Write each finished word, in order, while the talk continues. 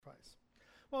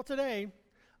Well, today,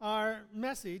 our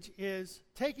message is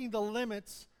taking the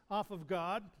limits off of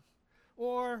God,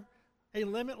 or a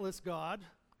limitless God.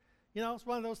 You know, it's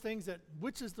one of those things that,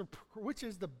 which is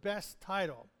the best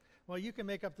title? Well, you can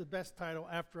make up the best title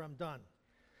after I'm done.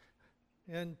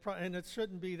 And it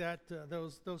shouldn't be that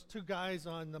those two guys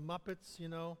on the Muppets, you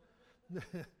know.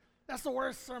 That's the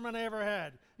worst sermon I ever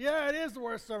had. Yeah, it is the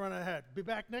worst sermon I had. Be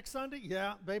back next Sunday?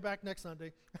 Yeah, be back next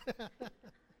Sunday.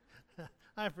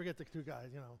 I forget the two guys,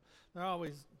 you know. They're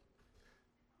always,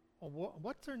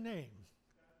 what's their name?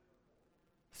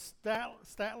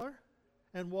 Statler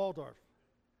and Waldorf.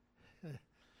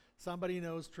 Somebody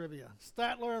knows trivia.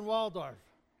 Statler and Waldorf.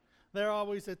 They're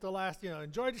always at the last,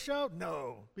 enjoyed the show?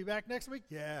 No. Be back next week?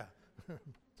 Yeah.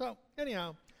 So,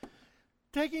 anyhow,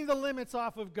 taking the limits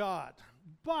off of God.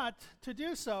 But to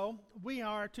do so, we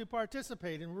are to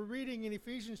participate. And we're reading in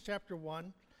Ephesians chapter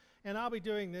 1, and I'll be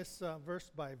doing this verse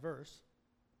by verse.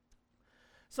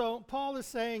 So Paul is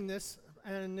saying this,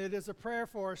 and it is a prayer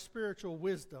for our spiritual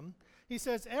wisdom. He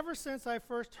says, "Ever since I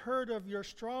first heard of your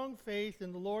strong faith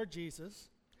in the Lord Jesus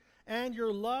and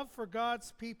your love for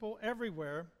God's people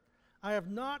everywhere, I have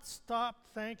not stopped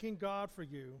thanking God for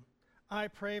you. I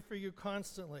pray for you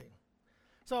constantly."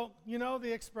 So, you know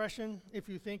the expression, if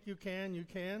you think you can,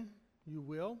 you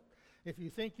will. If you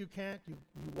think you can't, you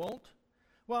won't.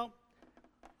 Well,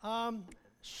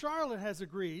 Charlotte has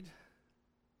agreed.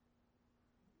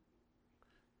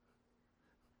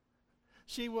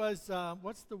 She was,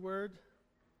 what's the word?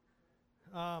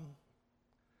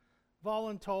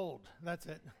 Voluntold. That's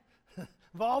it.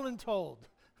 Voluntold.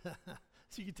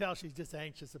 So you can tell she's just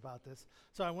anxious about this.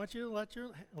 So I want you to let your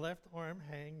left arm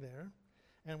hang there.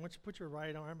 And I want you to put your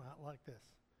right arm out like this.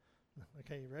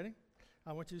 Okay, you ready?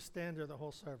 I want you to stand there the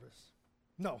whole service.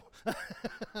 No.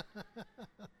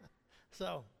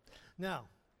 So, now,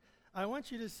 I want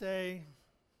you to say,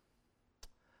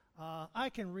 I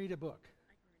can read a book.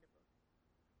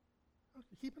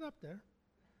 Okay, keep it up there.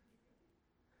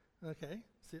 Okay,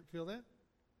 feel that?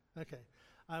 Okay.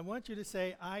 I want you to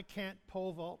say, I can't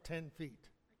pole vault 10 feet.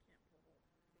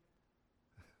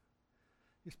 I can't pole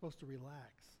vault. You're supposed to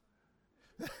relax.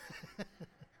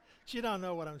 She don't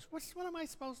know what am I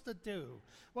supposed to do?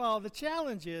 Well, the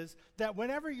challenge is that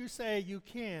whenever you say you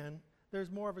can,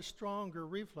 there's more of a stronger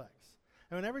reflex.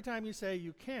 And every time you say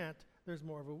you can't, there's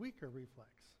more of a weaker reflex.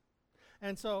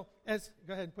 And so,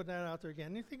 go ahead and put that out there again.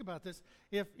 And you think about this,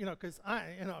 because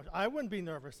I wouldn't be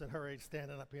nervous at her age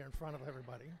standing up here in front of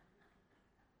everybody.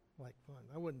 Like fun,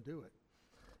 I wouldn't do it.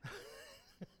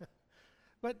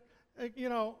 But,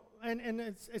 and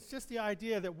it's just the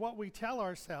idea that what we tell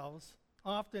ourselves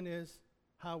often is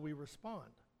how we respond.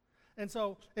 And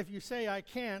so, if you say I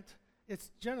can't, it's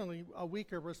generally a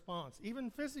weaker response. Even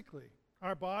physically,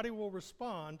 our body will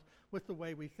respond with the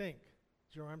way we think.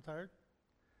 Is your arm tired?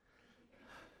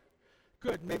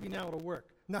 Good, maybe now it'll work.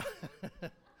 No,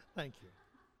 thank you.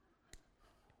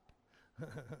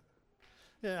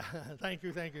 Yeah, thank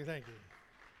you.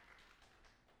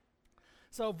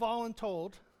 So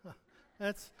voluntold,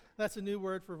 that's a new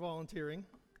word for volunteering.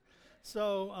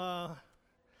 So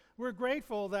we're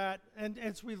grateful that, and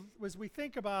as we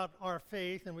think about our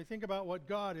faith and we think about what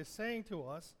God is saying to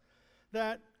us,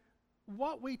 that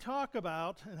what we talk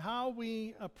about and how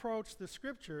we approach the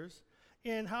Scriptures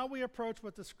and how we approach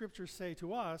what the Scriptures say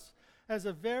to us has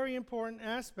a very important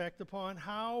aspect upon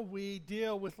how we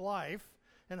deal with life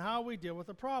and how we deal with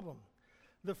a problem.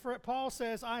 Paul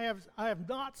says, I have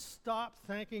not stopped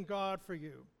thanking God for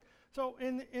you. So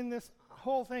in this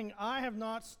whole thing, I have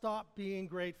not stopped being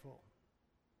grateful.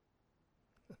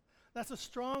 That's a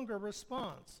stronger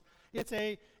response.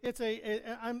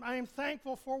 I'm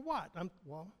thankful for what?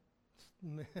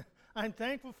 I'm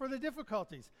thankful for the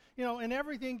difficulties. In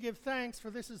everything give thanks, for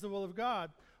this is the will of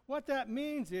God. What that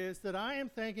means is that I am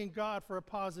thanking God for a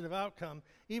positive outcome,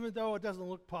 even though it doesn't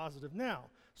look positive now.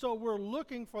 So we're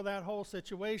looking for that whole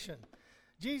situation.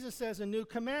 Jesus says, "A new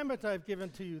commandment I've given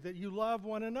to you, that you love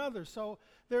one another." So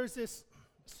there's this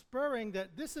spurring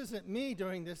that this isn't me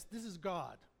doing this is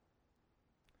God.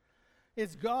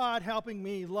 It's God helping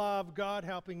me love, God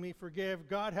helping me forgive,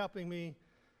 God helping me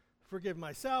forgive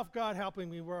myself, God helping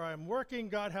me where I'm working,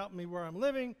 God helping me where I'm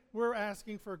living. We're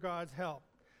asking for God's help.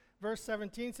 Verse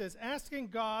 17 says, "Asking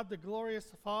God, the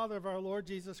glorious Father of our Lord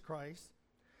Jesus Christ,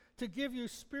 to give you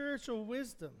spiritual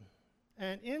wisdom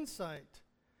and insight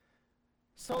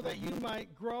so that you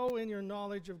might grow in your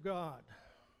knowledge of God."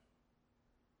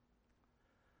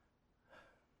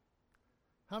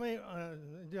 How many,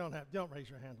 don't raise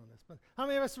your hand on this, but how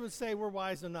many of us would say we're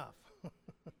wise enough?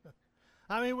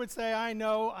 How many would say, I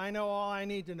know all I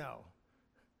need to know?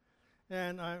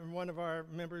 And one of our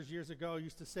members years ago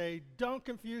used to say, "Don't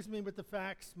confuse me with the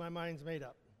facts, my mind's made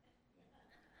up."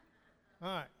 All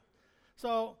right.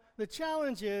 So the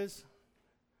challenge is,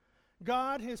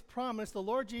 God has promised, the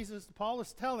Lord Jesus, Paul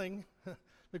is telling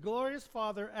the glorious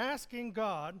Father, asking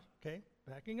God, okay,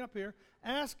 backing up here,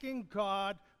 asking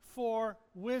God for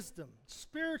wisdom,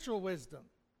 spiritual wisdom.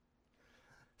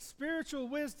 Spiritual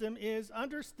wisdom is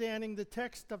understanding the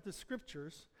text of the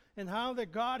Scriptures and how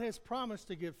that God has promised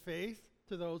to give faith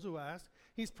to those who ask.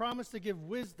 He's promised to give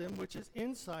wisdom, which is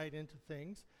insight into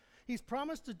things. He's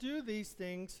promised to do these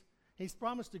things. He's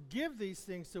promised to give these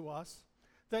things to us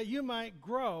that you might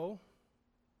grow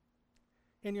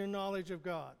in your knowledge of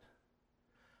God.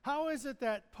 How is it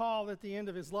that Paul, at the end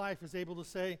of his life, is able to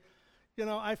say,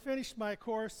 I finished my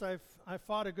course, I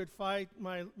fought a good fight,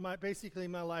 basically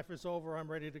my life is over,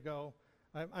 I'm ready to go.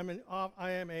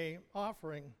 I am a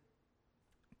offering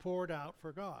poured out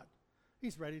for God.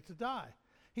 He's ready to die.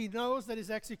 He knows that his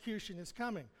execution is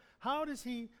coming. How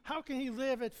can he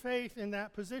live at faith in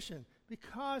that position?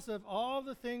 Because of all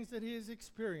the things that he has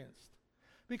experienced.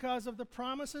 Because of the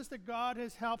promises that God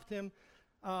has helped him,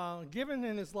 given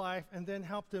in his life, and then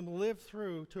helped him live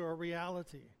through to a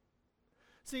reality.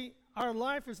 See, our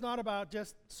life is not about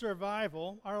just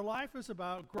survival. Our life is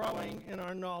about growing in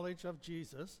our knowledge of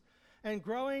Jesus and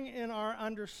growing in our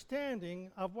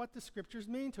understanding of what the Scriptures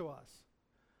mean to us.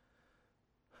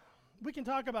 We can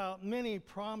talk about many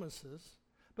promises,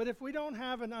 but if we don't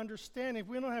have an understanding, if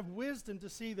we don't have wisdom to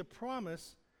see the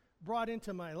promise brought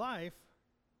into my life,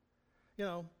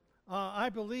 I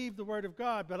believe the Word of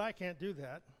God, but I can't do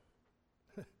that.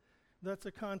 That's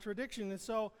a contradiction. And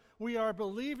so we are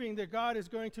believing that God is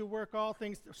going to work all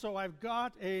things. So I've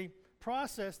got a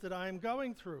process that I am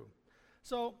going through.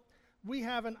 So we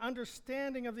have an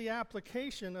understanding of the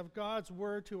application of God's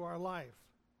Word to our life.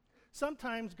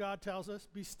 Sometimes God tells us,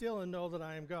 "Be still and know that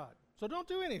I am God." So don't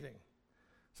do anything.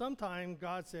 Sometimes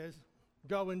God says,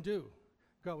 "Go and do.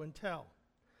 Go and tell."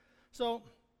 So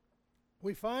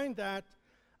we find that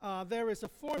there is a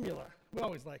formula. We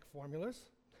always like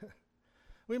formulas.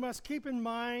 We must keep in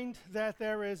mind that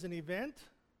there is an event,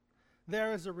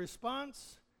 there is a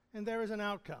response, and there is an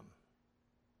outcome.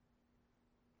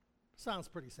 Sounds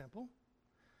pretty simple.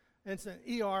 And it's an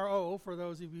ERO for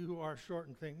those of you who are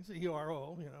shortened things.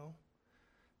 ERO,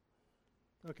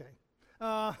 Okay.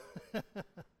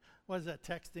 What is that,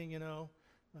 texting,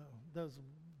 those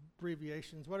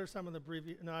abbreviations? What are some of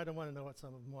the No, I don't want to know what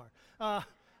some of them are.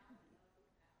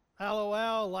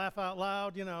 LOL, laugh out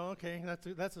loud, okay,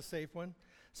 that's a safe one.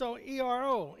 So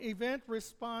ERO, event,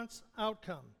 response,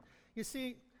 outcome. You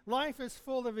see, life is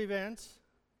full of events.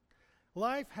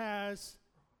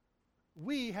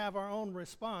 We have our own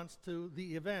response to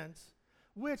the events,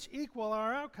 which equal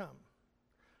our outcome.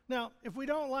 Now, if we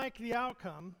don't like the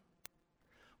outcome,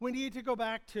 we need to go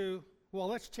back to,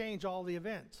 let's change all the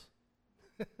events.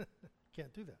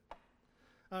 Can't do that.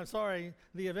 I'm sorry,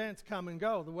 the events come and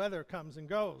go. The weather comes and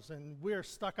goes, and we're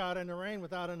stuck out in the rain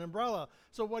without an umbrella.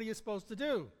 So what are you supposed to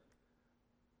do?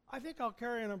 I think I'll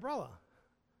carry an umbrella.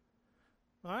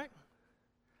 All right?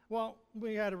 Well,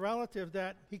 we had a relative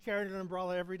that he carried an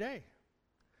umbrella every day.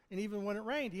 And even when it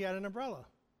rained, he had an umbrella.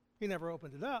 He never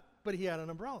opened it up, but he had an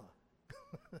umbrella.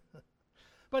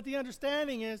 But the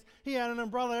understanding is he had an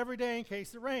umbrella every day in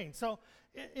case it rained. So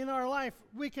in our life,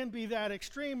 we can be that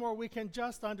extreme, or we can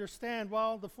just understand,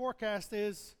 the forecast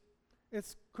is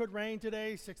it could rain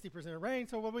today, 60% rain,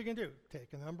 so what we can do?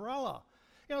 Take an umbrella.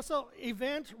 So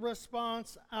event,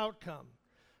 response, outcome.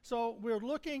 So we're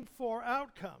looking for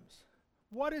outcomes.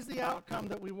 What is the outcome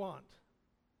that we want?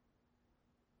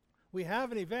 We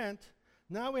have an event,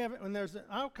 now we have and there's an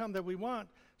outcome that we want,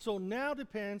 so now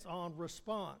depends on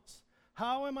response.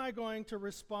 How am I going to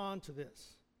respond to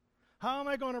this? How am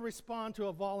I going to respond to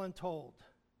a voluntold?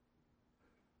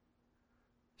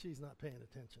 She's not paying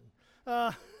attention.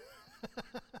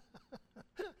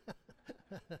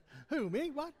 Who,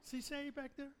 me? What? Does he say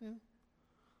back there? Yeah.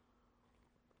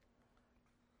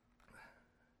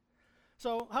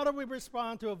 So how do we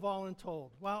respond to a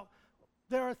voluntold? Well,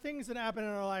 there are things that happen in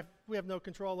our life we have no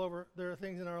control over. There are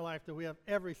things in our life that we have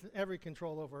every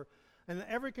control over. And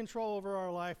every control over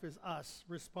our life is us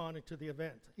responding to the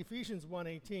event. Ephesians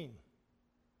 1:18.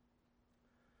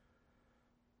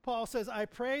 Paul says, I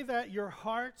pray that your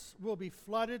hearts will be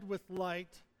flooded with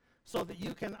light so that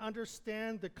you can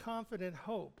understand the confident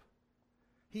hope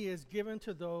he has given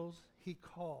to those he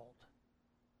called.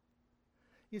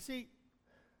 You see,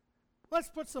 let's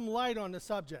put some light on the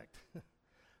subject.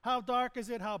 How dark is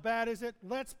it? How bad is it?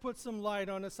 Let's put some light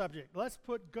on the subject. Let's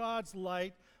put God's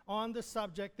light on the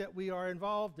subject that we are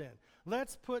involved in.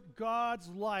 Let's put God's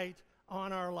light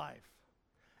on our life.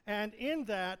 And in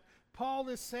that, Paul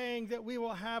is saying that we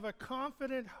will have a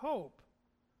confident hope.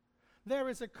 There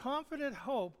is a confident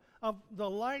hope of the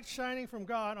light shining from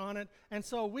God on it, and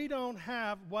so we don't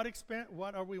have what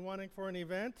are we wanting for an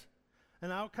event,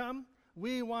 an outcome?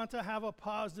 We want to have a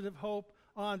positive hope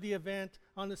on the event,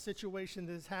 on the situation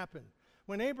that has happened.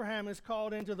 When Abraham is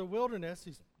called into the wilderness,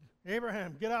 he's,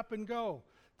 Abraham, get up and go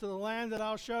to the land that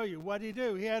I'll show you. What did he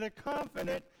do? He had a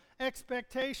confident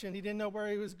expectation. He didn't know where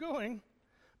he was going,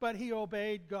 but he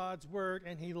obeyed God's word,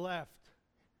 and he left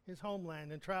his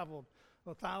homeland and traveled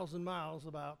 1,000 miles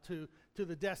about to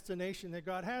the destination that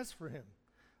God has for him.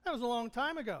 That was a long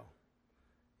time ago.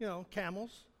 You know,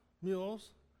 camels,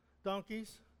 mules,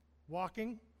 donkeys,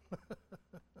 walking.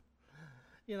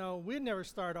 You know, we'd never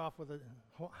start off with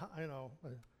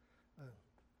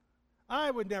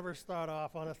I would never start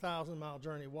off on a 1,000-mile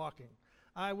journey walking.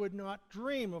 I would not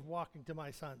dream of walking to my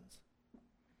sons.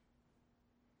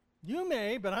 You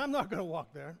may, but I'm not going to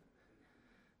walk there.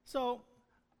 So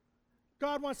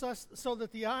God wants us so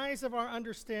that the eyes of our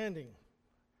understanding,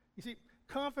 you see,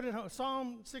 confident hope.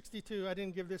 Psalm 62, I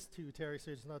didn't give this to you, Terry,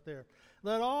 so it's not there.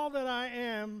 Let all that I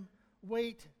am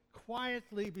wait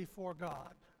quietly before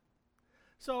God.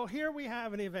 So here we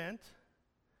have an event.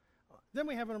 Then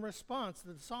we have a response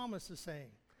that the psalmist is saying.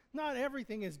 Not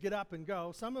everything is get up and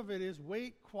go. Some of it is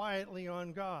wait quietly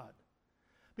on God.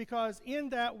 Because in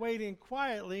that waiting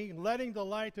quietly, letting the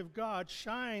light of God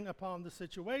shine upon the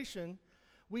situation,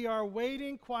 we are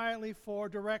waiting quietly for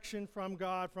direction from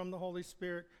God, from the Holy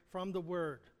Spirit, from the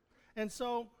Word. And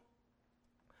so,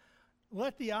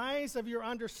 let the eyes of your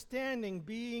understanding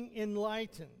being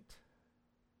enlightened.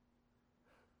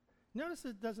 Notice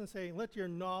it doesn't say, let your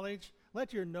knowledge,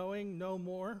 let your knowing know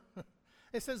more.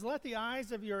 It says, let the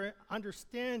eyes of your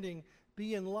understanding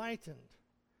be enlightened,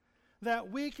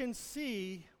 that we can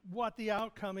see what the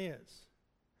outcome is.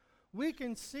 We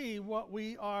can see what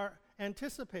we are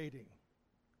anticipating.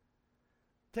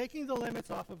 Taking the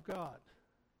limits off of God.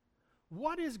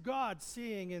 What is God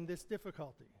seeing in this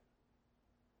difficulty?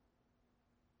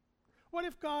 What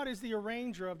if God is the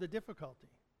arranger of the difficulty?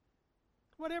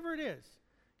 Whatever it is.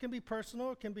 It can be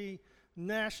personal, it can be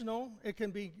national, it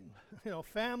can be,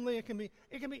 family, it can be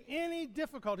any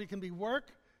difficulty. It can be work,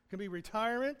 it can be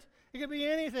retirement, it can be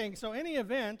anything. So any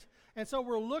event, and so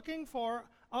we're looking for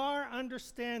our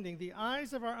understanding, the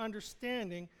eyes of our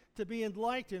understanding to be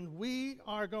enlightened. We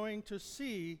are going to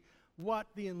see what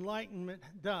the enlightenment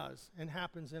does and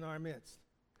happens in our midst.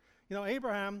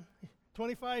 Abraham,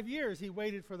 25 years he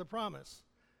waited for the promise.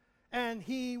 And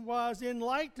he was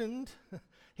enlightened.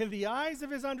 In the eyes of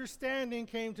his understanding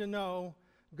came to know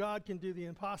God can do the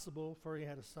impossible, for he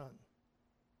had a son.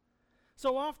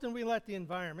 So often we let the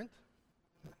environment,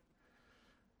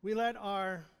 we let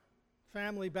our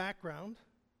family background,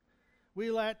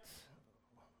 we let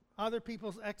other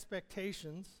people's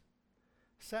expectations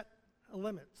set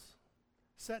limits,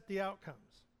 set the outcomes.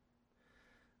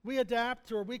 We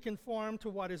adapt or we conform to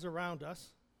what is around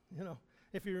us.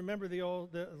 If you remember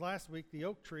last week, the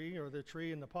oak tree or the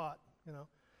tree in the pot,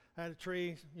 I had a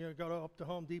tree, go up to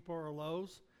Home Depot or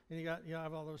Lowe's, and you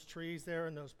have all those trees there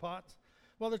in those pots.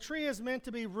 Well, the tree is meant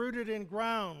to be rooted in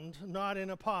ground, not in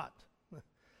a pot.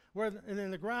 And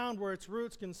in the ground where its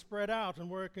roots can spread out and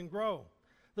where it can grow.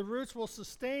 The roots will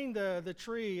sustain the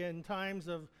tree in times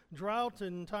of drought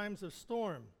and times of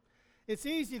storm. It's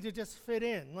easy to just fit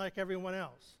in like everyone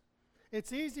else.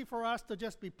 It's easy for us to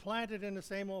just be planted in the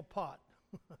same old pot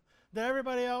that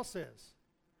everybody else is.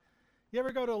 You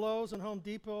ever go to Lowe's and Home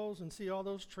Depots and see all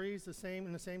those trees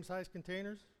in the same size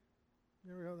containers?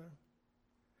 You ever go there?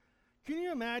 Can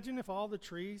you imagine if all the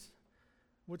trees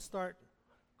would start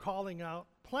calling out,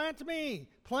 plant me,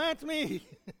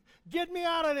 get me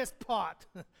out of this pot,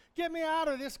 get me out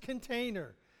of this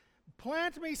container,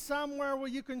 plant me somewhere where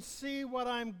you can see what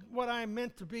I'm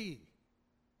meant to be.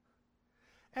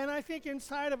 And I think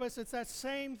inside of us it's that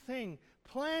same thing.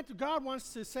 God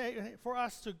wants to say for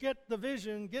us to get the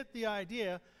vision, get the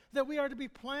idea that we are to be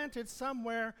planted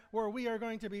somewhere where we are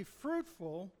going to be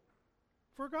fruitful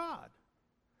for God.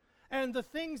 And the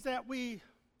things that we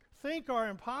think are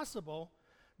impossible,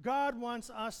 God wants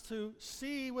us to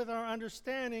see with our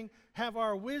understanding, have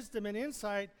our wisdom and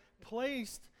insight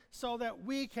placed so that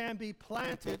we can be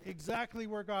planted exactly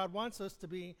where God wants us to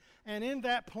be. And in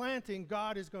that planting,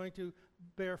 God is going to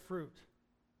bear fruit.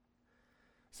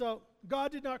 So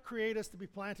God did not create us to be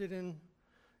planted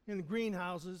in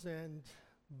greenhouses and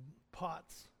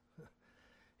pots.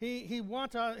 He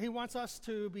wants us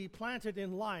to be planted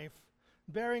in life,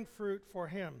 bearing fruit for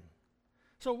Him.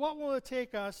 So what will it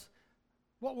take us?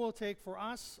 What will it take for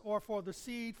us or for the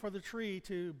seed, for the tree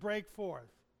to break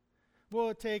forth? Will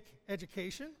it take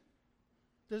education?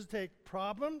 Does it take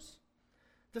problems?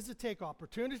 Does it take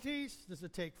opportunities? Does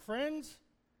it take friends?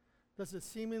 Does it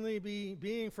seemingly be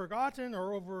being forgotten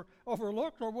or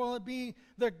overlooked? Or will it be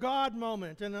the God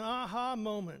moment and an aha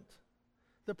moment?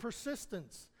 The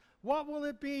persistence. What will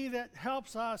it be that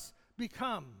helps us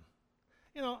become?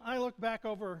 I look back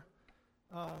over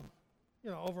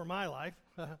my life.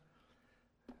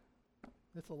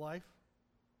 It's a life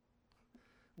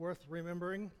worth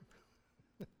remembering.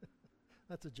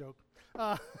 That's a joke.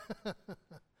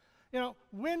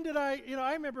 When did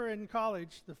I remember in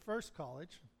college, the first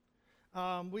college,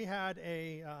 we had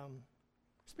a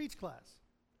speech class.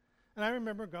 And I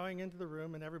remember going into the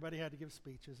room and everybody had to give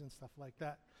speeches and stuff like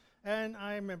that. And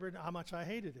I remembered how much I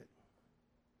hated it.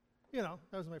 That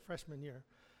was my freshman year.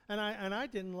 And I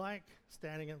didn't like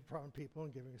standing in front of people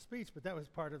and giving a speech, but that was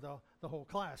part of the whole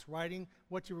class, writing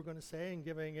what you were going to say and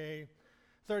giving a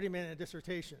 30-minute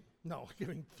dissertation. No,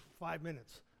 giving 5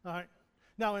 minutes. All right.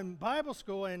 Now, in Bible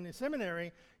school and in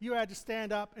seminary, you had to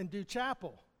stand up and do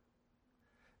chapel.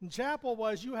 And chapel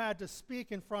was you had to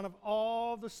speak in front of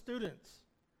all the students.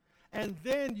 And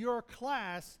then your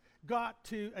class got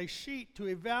to a sheet to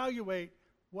evaluate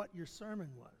what your sermon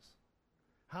was.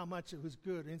 How much it was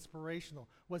good, inspirational.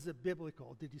 Was it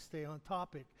biblical? Did you stay on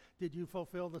topic? Did you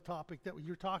fulfill the topic that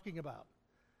you're talking about?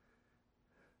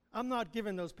 I'm not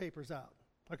giving those papers out.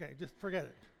 Okay, just forget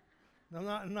it.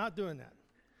 I'm not doing that.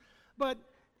 But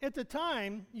at the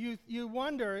time, you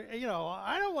wonder,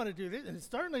 I don't want to do this, and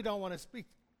certainly don't want to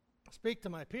speak to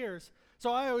my peers.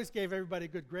 So I always gave everybody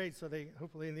good grades, so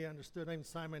hopefully they understood. I even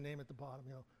signed my name at the bottom.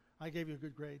 I gave you a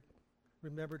good grade.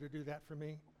 Remember to do that for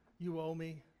me. You owe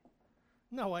me.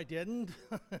 No, I didn't.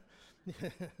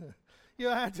 You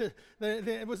had to.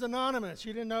 It was anonymous.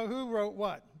 You didn't know who wrote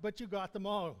what, but you got them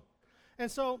all.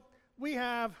 And so we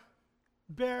have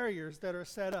barriers that are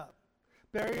set up.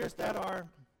 Barriers that are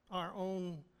our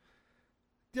own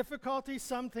difficulties.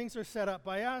 Some things are set up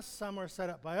by us. Some are set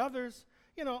up by others.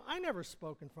 I never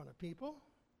spoke in front of people.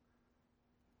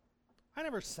 I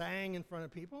never sang in front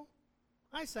of people.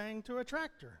 I sang to a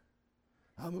tractor.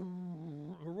 A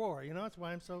roar, that's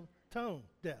why I'm so tone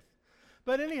deaf.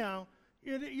 But anyhow,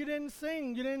 you didn't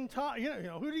sing, you didn't talk.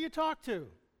 Who do you talk to?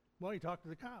 Well, you talk to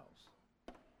the cows.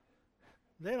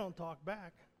 They don't talk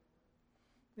back.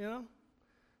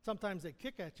 Sometimes they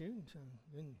kick at you.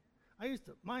 And I used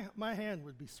to, my hand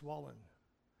would be swollen.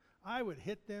 I would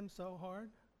hit them so hard.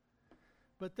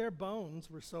 But their bones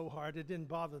were so hard, it didn't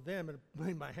bother them. It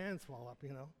made my hand swell up,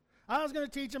 I was going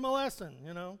to teach them a lesson,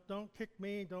 Don't kick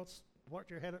me, don't swat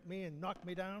your head at me and knock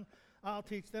me down. I'll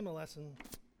teach them a lesson.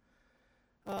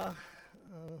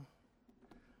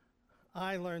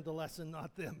 I learned the lesson,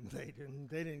 not them. They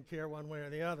didn't care one way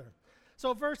or the other.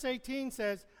 So verse 18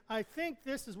 says, I think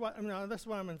this is what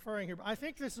I'm inferring here, but I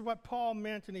think this is what Paul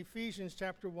meant in Ephesians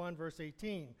chapter 1, verse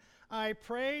 18. I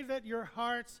pray that your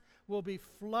hearts will be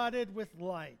flooded with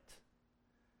light.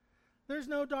 There's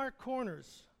no dark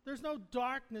corners. There's no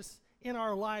darkness in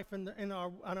our life and in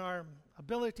our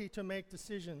ability to make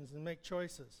decisions and make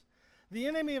choices. The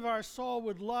enemy of our soul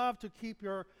would love to keep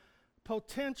your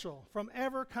potential from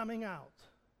ever coming out.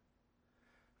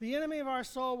 The enemy of our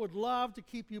soul would love to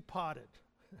keep you potted.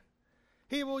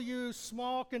 He will use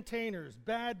small containers,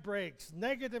 bad breaks,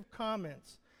 negative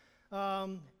comments.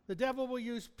 The devil will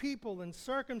use people and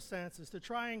circumstances to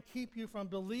try and keep you from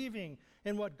believing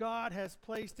in what God has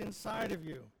placed inside of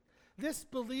you. This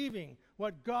believing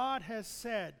what God has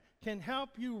said can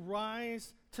help you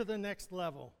rise to the next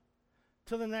level,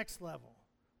 to the next level,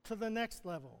 to the next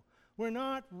level. We're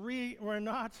not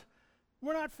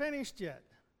finished yet.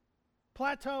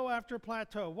 Plateau after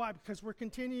plateau. Why? Because we're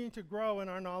continuing to grow in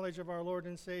our knowledge of our Lord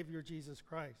and Savior Jesus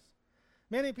Christ.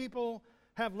 Many people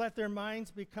have let their minds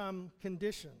become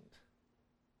conditioned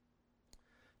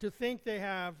to think they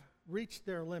have reached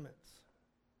their limits.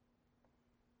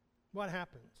 What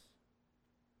happens?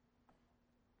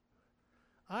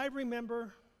 I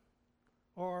remember,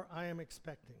 or I am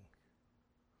expecting.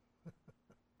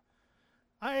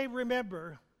 I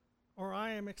remember, or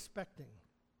I am expecting.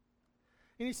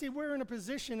 And you see, we're in a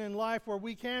position in life where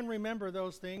we can remember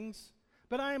those things,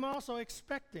 but I am also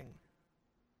expecting.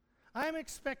 I am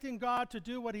expecting God to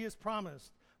do what He has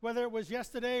promised, whether it was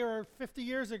yesterday or 50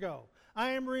 years ago.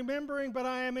 I am remembering, but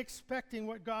I am expecting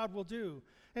what God will do.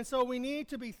 And so we need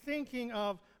to be thinking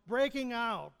of breaking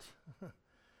out,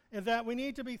 and that we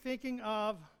need to be thinking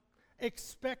of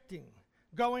expecting,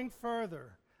 going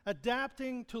further,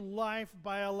 adapting to life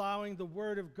by allowing the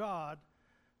Word of God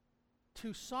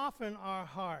to soften our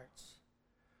hearts,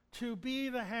 to be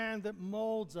the hand that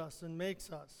molds us and makes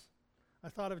us. I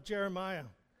thought of Jeremiah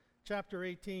chapter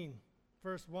 18.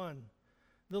 verse 1,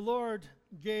 the Lord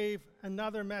gave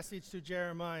another message to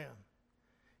Jeremiah.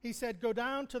 He said, go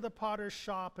down to the potter's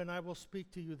shop and I will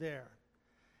speak to you there.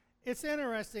 It's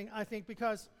interesting, I think,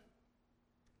 because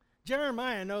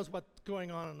Jeremiah knows what's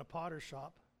going on in the potter's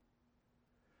shop.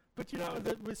 But you know,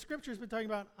 the Scripture's been talking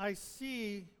about, I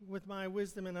see with my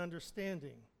wisdom and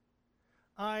understanding.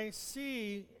 I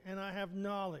see and I have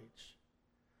knowledge.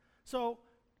 So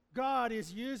God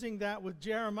is using that with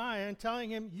Jeremiah and telling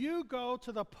him, you go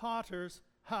to the potter's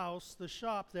house, the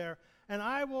shop there, and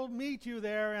I will meet you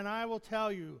there and I will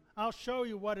tell you. I'll show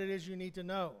you what it is you need to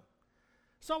know.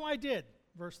 So I did,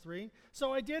 verse 3.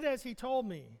 So I did as he told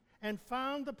me and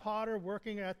found the potter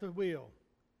working at the wheel.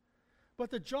 But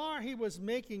the jar he was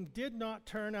making did not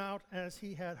turn out as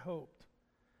he had hoped.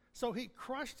 So he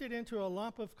crushed it into a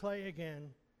lump of clay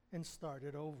again and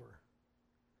started over.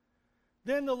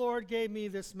 Then the Lord gave me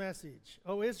this message,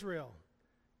 O Israel,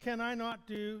 can I not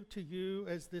do to you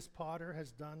as this potter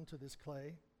has done to this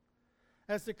clay?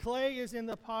 As the clay is in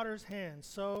the potter's hand,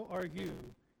 so are you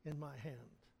in my hand.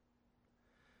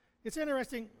 It's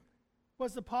interesting.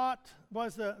 Was the pot,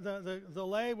 was the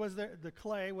lay, was there the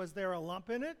clay, was there a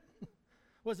lump in it?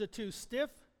 Was it too stiff?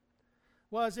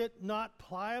 Was it not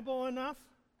pliable enough?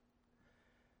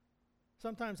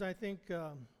 Sometimes I think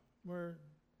we're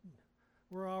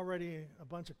already a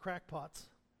bunch of crackpots.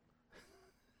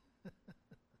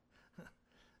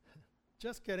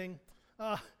 Just kidding.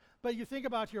 But you think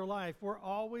about your life, we're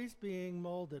always being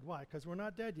molded. Why? Because we're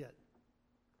not dead yet.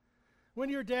 When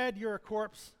you're dead, you're a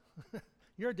corpse.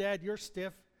 You're dead, you're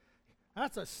stiff.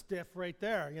 That's a stiff right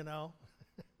there, you know.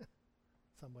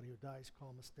 Somebody who dies, call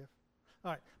them a stiff.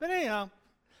 All right. But anyhow,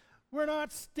 we're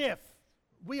not stiff.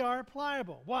 We are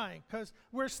pliable. Why? Because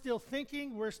we're still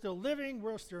thinking, we're still living,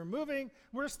 we're still moving,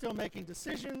 we're still making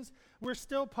decisions, we're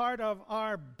still part of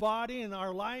our body and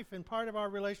our life and part of our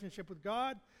relationship with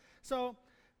God. So,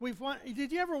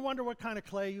 did you ever wonder what kind of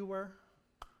clay you were?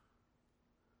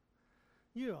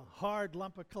 You a hard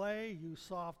lump of clay, you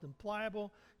soft and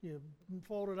pliable, you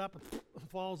fold it up, it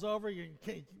falls over, you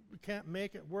can't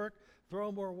make it work,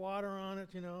 throw more water on it,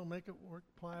 make it work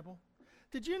pliable.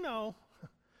 Did you know,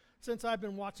 since I've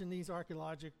been watching these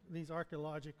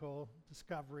archaeological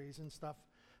discoveries and stuff,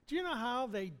 do you know how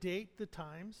they date the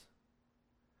times?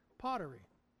 Pottery.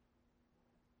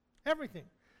 Everything.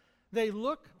 They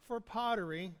look for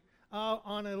pottery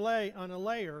on a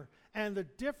layer, and the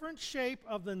different shape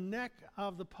of the neck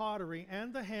of the pottery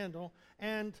and the handle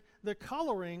and the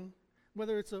coloring,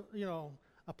 whether it's a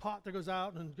pot that goes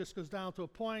out and just goes down to a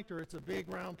point, or it's a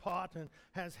big round pot and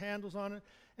has handles on it,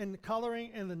 and the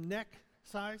coloring and the neck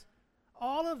size,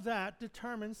 all of that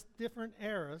determines different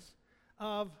eras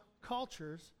of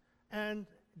cultures and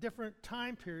different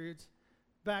time periods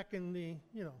back in the,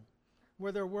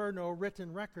 where there were no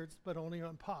written records, but only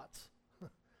on pots.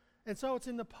 And so it's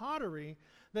in the pottery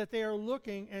that they are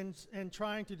looking and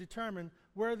trying to determine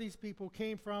where these people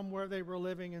came from, where they were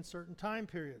living in certain time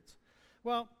periods.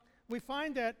 Well, we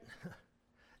find that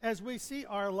as we see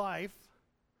our life,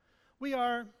 we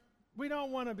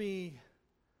don't want to be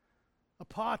a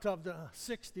pot of the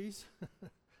 60s.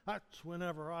 That's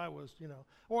whenever I was,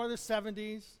 or the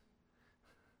 70s.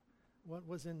 What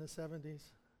was in the 70s?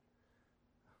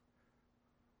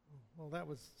 Well, that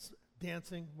was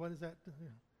dancing. What is that?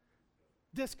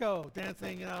 Disco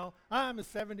dancing, I'm a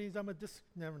 70s, I'm a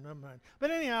never mind.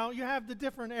 But anyhow, you have the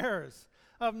different eras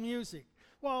of music.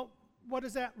 Well, what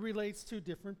does that relates to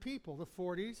different people? The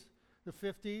 40s, the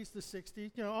 50s, the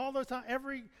 60s, all those time.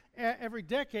 Every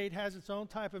decade has its own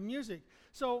type of music.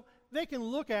 So they can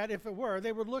look at,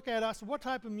 they would look at us, what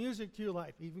type of music do you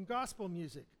like? Even gospel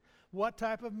music. What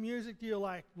type of music do you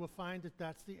like? We'll find that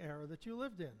that's the era that you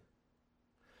lived in.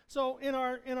 So in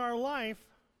our life,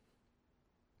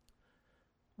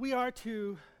 we are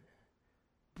to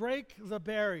break the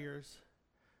barriers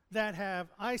that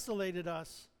have isolated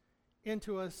us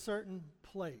into a certain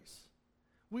place.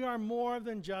 We are more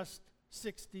than just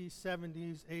 60s,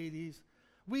 70s, 80s.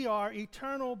 We are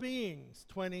eternal beings,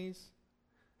 20s.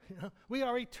 We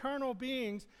are eternal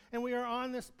beings, and we are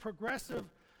on this progressive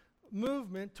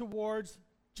movement towards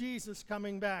Jesus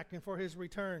coming back and for his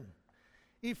return.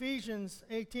 Ephesians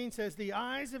 18 says, the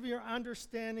eyes of your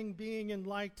understanding being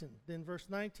enlightened. Then verse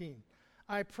 19,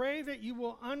 I pray that you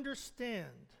will understand,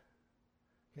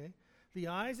 okay, the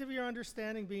eyes of your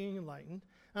understanding being enlightened,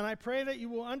 and I pray that you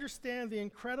will understand the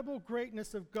incredible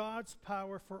greatness of God's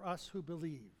power for us who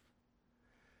believe.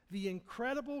 The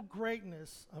incredible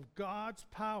greatness of God's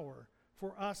power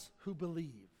for us who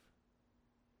believe.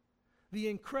 The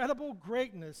incredible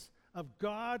greatness of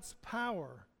God's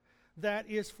power that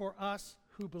is for us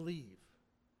who believe.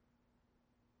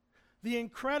 the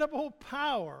incredible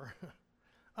power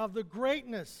of the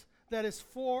greatness that is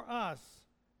for us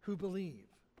who believe.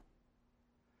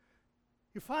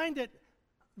 You find that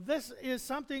this is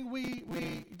something we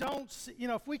don't see.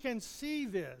 If we can see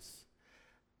this,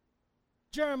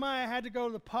 Jeremiah had to go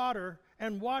to the potter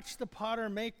and watch the potter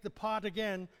make the pot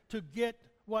again to get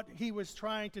what he was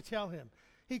trying to tell him.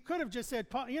 He could have just said,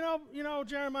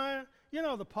 Jeremiah,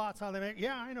 the pots, how they make.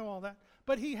 Yeah, I know all that.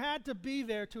 But he had to be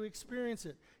there to experience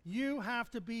it. You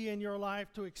have to be in your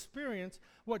life to experience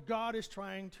what God is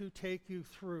trying to take you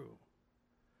through.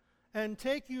 And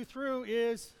take you through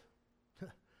is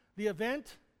the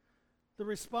event, the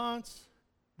response,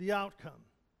 the outcome.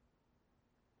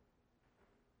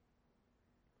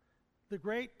 The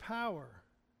great power,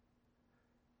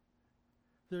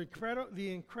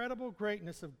 the incredible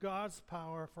greatness of God's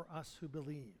power for us who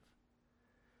believe.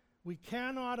 We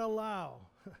cannot allow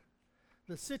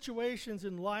the situations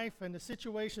in life and the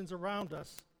situations around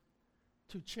us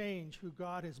to change who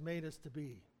God has made us to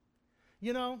be.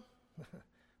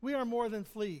 We are more than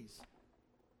fleas.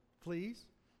 Fleas?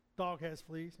 Dog has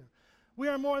fleas. We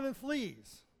are more than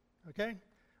fleas, okay?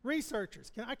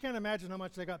 Researchers, I can't imagine how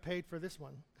much they got paid for this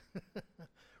one.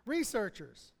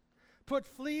 Researchers put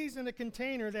fleas in a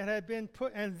container that had been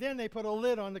put, and then they put a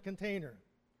lid on the container.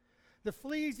 The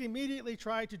fleas immediately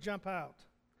tried to jump out,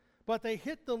 but they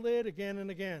hit the lid again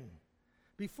and again.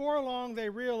 Before long, they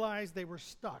realized they were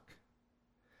stuck.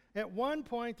 At one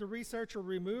point, the researcher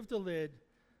removed the lid,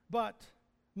 but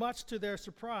much to their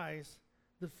surprise,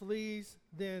 the fleas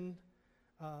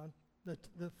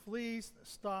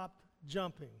stopped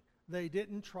jumping. They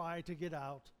didn't try to get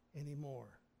out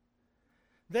anymore.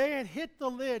 They had hit the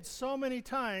lid so many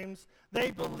times,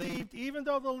 they believed even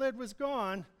though the lid was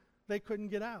gone, they couldn't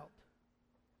get out.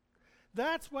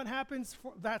 That's what happens,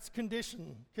 that's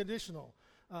conditional.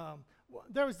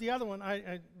 There was the other one,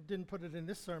 I didn't put it in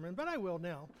this sermon, but I will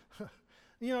now.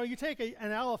 You take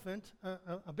an elephant,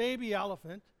 a baby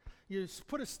elephant, you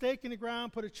put a stake in the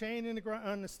ground, put a chain in the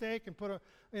on the stake, and put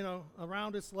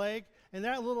around its leg, and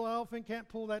that little elephant can't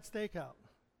pull that stake out.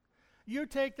 You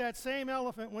take that same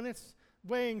elephant when it's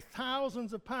weighing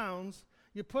thousands of pounds,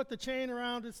 you put the chain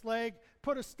around its leg,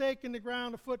 put a stake in the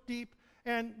ground a foot deep,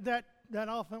 and that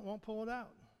elephant won't pull it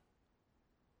out.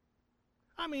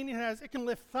 I mean, it can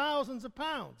lift thousands of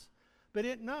pounds, but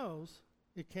it knows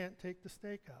it can't take the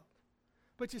stake out.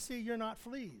 But you see, you're not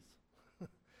fleas.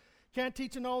 Can't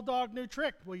teach an old dog new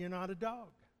trick. Well, you're not a dog.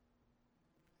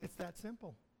 It's that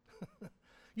simple.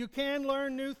 You can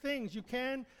learn new things. You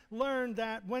can learn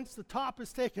that once the top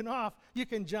is taken off, you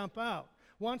can jump out.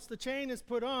 Once the chain is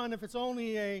put on, if it's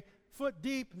only a foot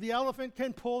deep, the elephant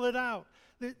can pull it out.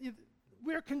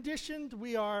 We're conditioned,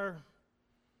 we are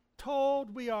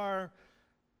told, we are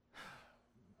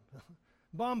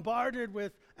bombarded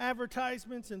with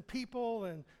advertisements and people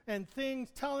and things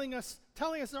telling us,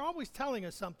 they're always telling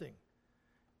us something.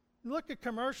 Look at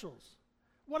commercials.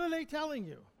 What are they telling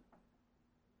you?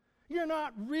 You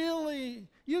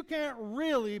can't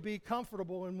really be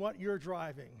comfortable in what you're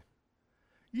driving.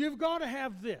 You've got to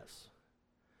have this.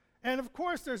 And of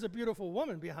course there's a beautiful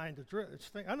woman behind the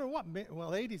thing. I don't know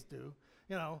what ladies do.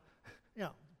 They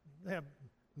have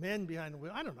men behind the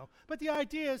wheel. I don't know. But the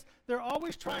idea is they're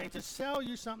always trying to sell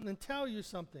you something and tell you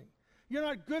something. You're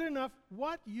not good enough.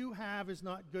 What you have is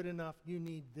not good enough. You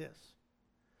need this.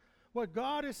 What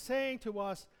God is saying to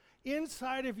us,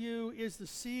 inside of you is the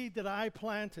seed that I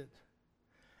planted.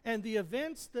 And the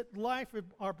events that life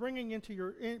are bringing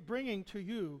to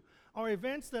you are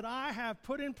events that I have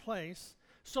put in place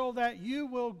so that you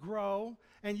will grow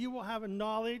and you will have a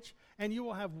knowledge and you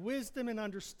will have wisdom and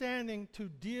understanding to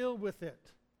deal with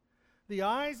it. The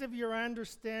eyes of your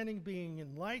understanding being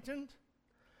enlightened,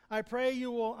 I pray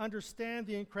you will understand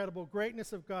the incredible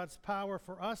greatness of God's power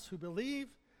for us who believe,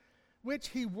 which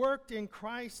he worked in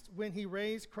Christ when he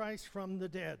raised Christ from the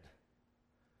dead.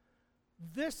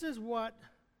 This is what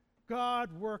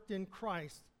God worked in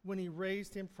Christ when he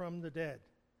raised him from the dead.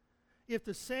 If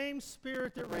the same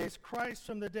Spirit that raised Christ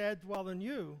from the dead dwell in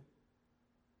you,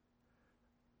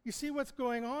 you see what's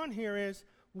going on here is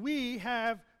we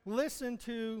have listened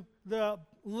to the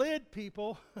lid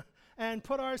people and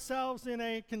put ourselves in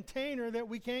a container that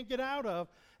we can't get out of.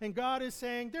 And God is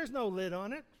saying, there's no lid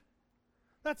on it.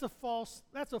 That's a false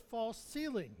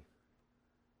ceiling.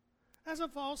 That's a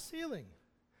false ceiling.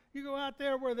 You go out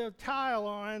there where the tile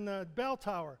on the bell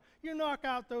tower. You knock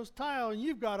out those tiles and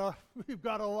you've got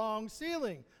a long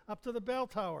ceiling up to the bell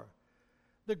tower.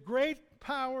 The great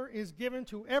power is given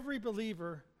to every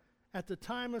believer at the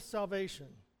time of salvation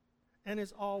and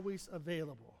is always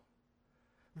available.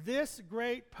 This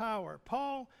great power,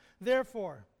 Paul,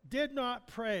 therefore, did not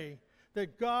pray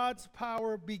that God's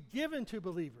power be given to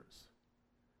believers.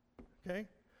 Okay?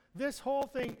 This whole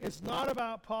thing is not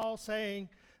about Paul saying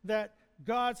that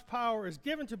God's power is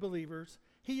given to believers.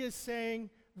 He is saying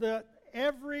that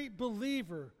every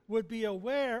believer would be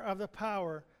aware of the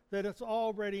power that is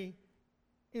already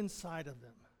inside of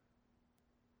them.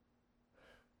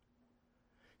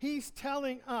 He's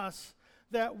telling us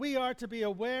that we are to be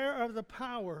aware of the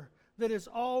power that is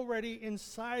already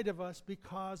inside of us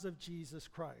because of Jesus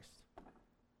Christ.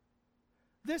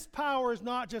 This power is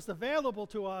not just available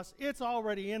to us, it's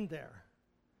already in there.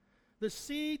 The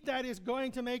seed that is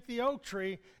going to make the oak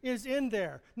tree is in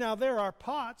there. Now, there are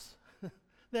pots,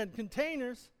 then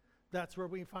containers. That's where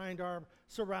we find our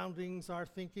surroundings, our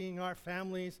thinking, our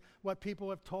families, what people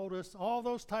have told us, all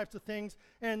those types of things,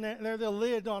 and they're the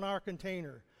lid on our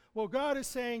container. Well, God is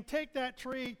saying, take that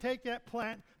tree, take that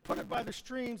plant, put it by the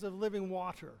streams of living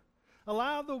water.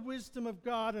 Allow the wisdom of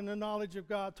God and the knowledge of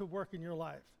God to work in your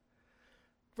life.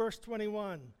 Verse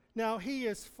 21, now he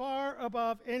is far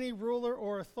above any ruler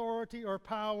or authority or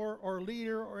power or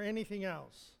leader or anything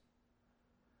else.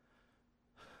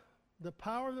 The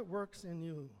power that works in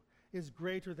you is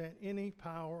greater than any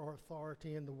power or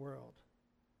authority in the world.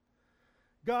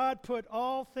 God put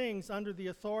all things under the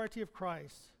authority of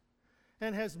Christ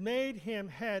and has made him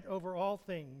head over all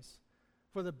things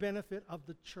for the benefit of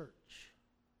the church.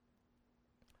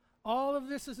 All of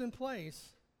this is in place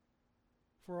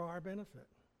for our benefit.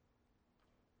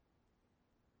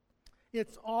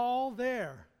 It's all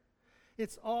there.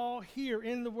 It's all here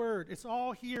in the Word. It's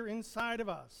all here inside of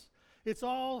us. It's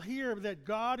all here that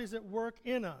God is at work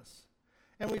in us.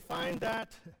 And we find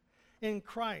that in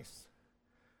Christ.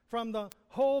 From the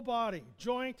whole body,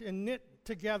 joint and knit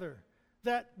together,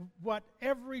 that what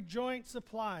every joint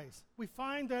supplies. We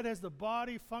find that as the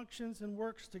body functions and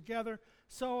works together,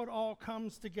 so it all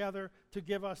comes together to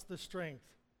give us the strength.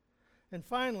 And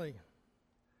finally,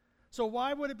 so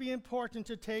why would it be important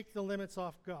to take the limits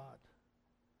off God?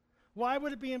 Why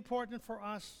would it be important for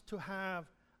us to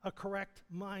have a correct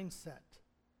mindset?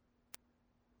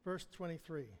 Verse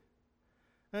 23,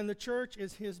 and the church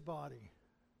is his body.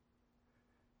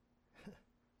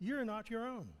 You're not your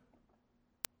own.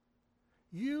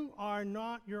 You are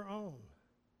not your own.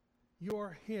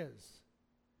 You're his.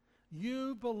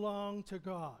 You belong to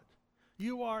God.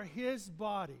 You are his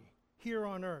body here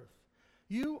on earth.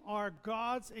 You are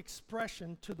God's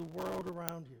expression to the world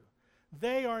around you.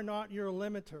 They are not your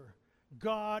limiter.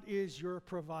 God is your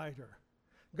provider.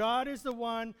 God is the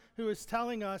one who is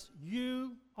telling us,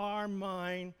 you are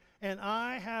mine, and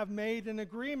I have made an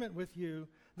agreement with you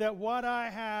that what I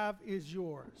have is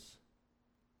yours.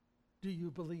 Do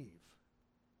you believe?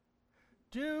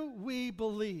 Do we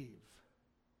believe?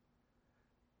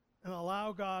 And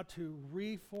allow God to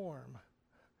reform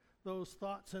those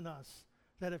thoughts in us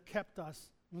that have kept us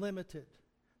limited,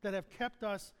 that have kept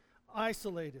us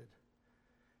isolated.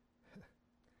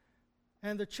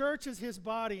 And the church is his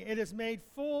body. It is made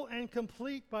full and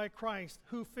complete by Christ,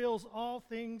 who fills all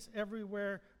things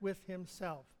everywhere with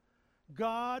himself.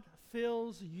 God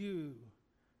fills you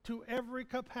to every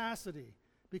capacity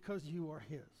because you are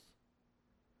his.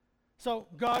 So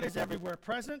God is everywhere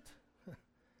present.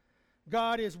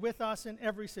 God is with us in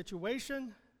every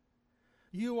situation.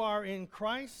 You are in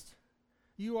Christ.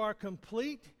 You are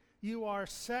complete. You are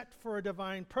set for a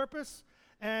divine purpose.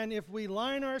 And if we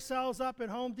line ourselves up at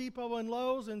Home Depot and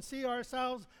Lowe's and see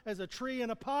ourselves as a tree in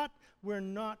a pot, we're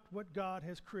not what God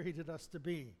has created us to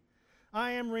be.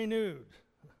 I am renewed.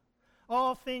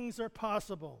 All things are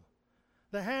possible.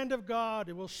 The hand of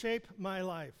God will shape my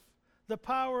life. The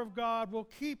power of God will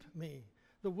keep me.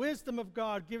 The wisdom of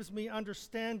God gives me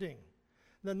understanding.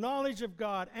 The knowledge of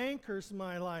God anchors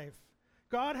my life.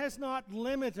 God has not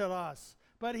limited us,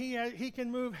 but he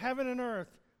can move heaven and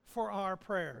earth for our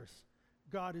prayers.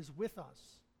 God is with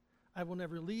us. I will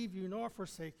never leave you nor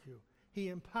forsake you. He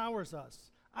empowers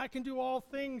us. I can do all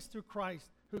things through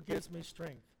Christ who gives me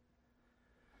strength.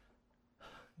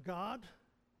 God,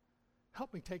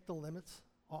 help me take the limits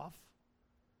off.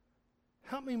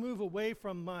 Help me move away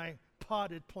from my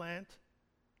potted plant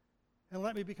and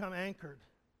let me become anchored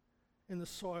in the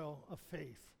soil of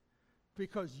faith.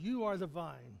 Because you are the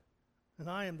vine and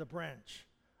I am the branch.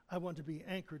 I want to be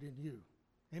anchored in you.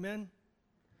 Amen?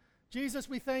 Jesus,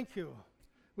 we thank you.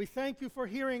 We thank you for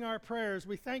hearing our prayers.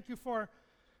 We thank you for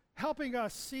helping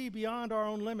us see beyond our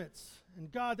own limits. And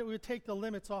God, that we would take the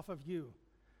limits off of you.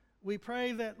 We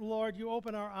pray that, Lord, you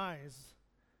open our eyes.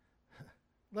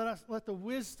 Let the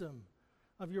wisdom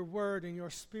of your word and your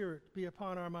spirit be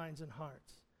upon our minds and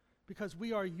hearts. Because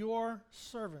we are your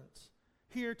servants,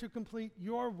 here to complete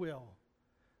your will.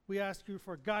 We ask you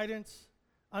for guidance,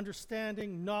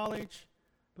 understanding, knowledge,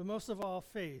 but most of all,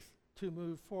 faith to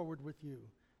move forward with you.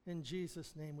 In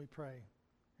Jesus' name we pray.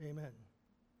 Amen.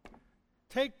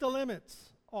 Take the limits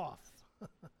off.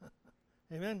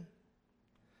 Amen.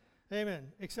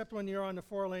 Amen. Except when you're on the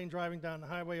 4-lane driving down the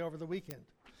highway over the weekend.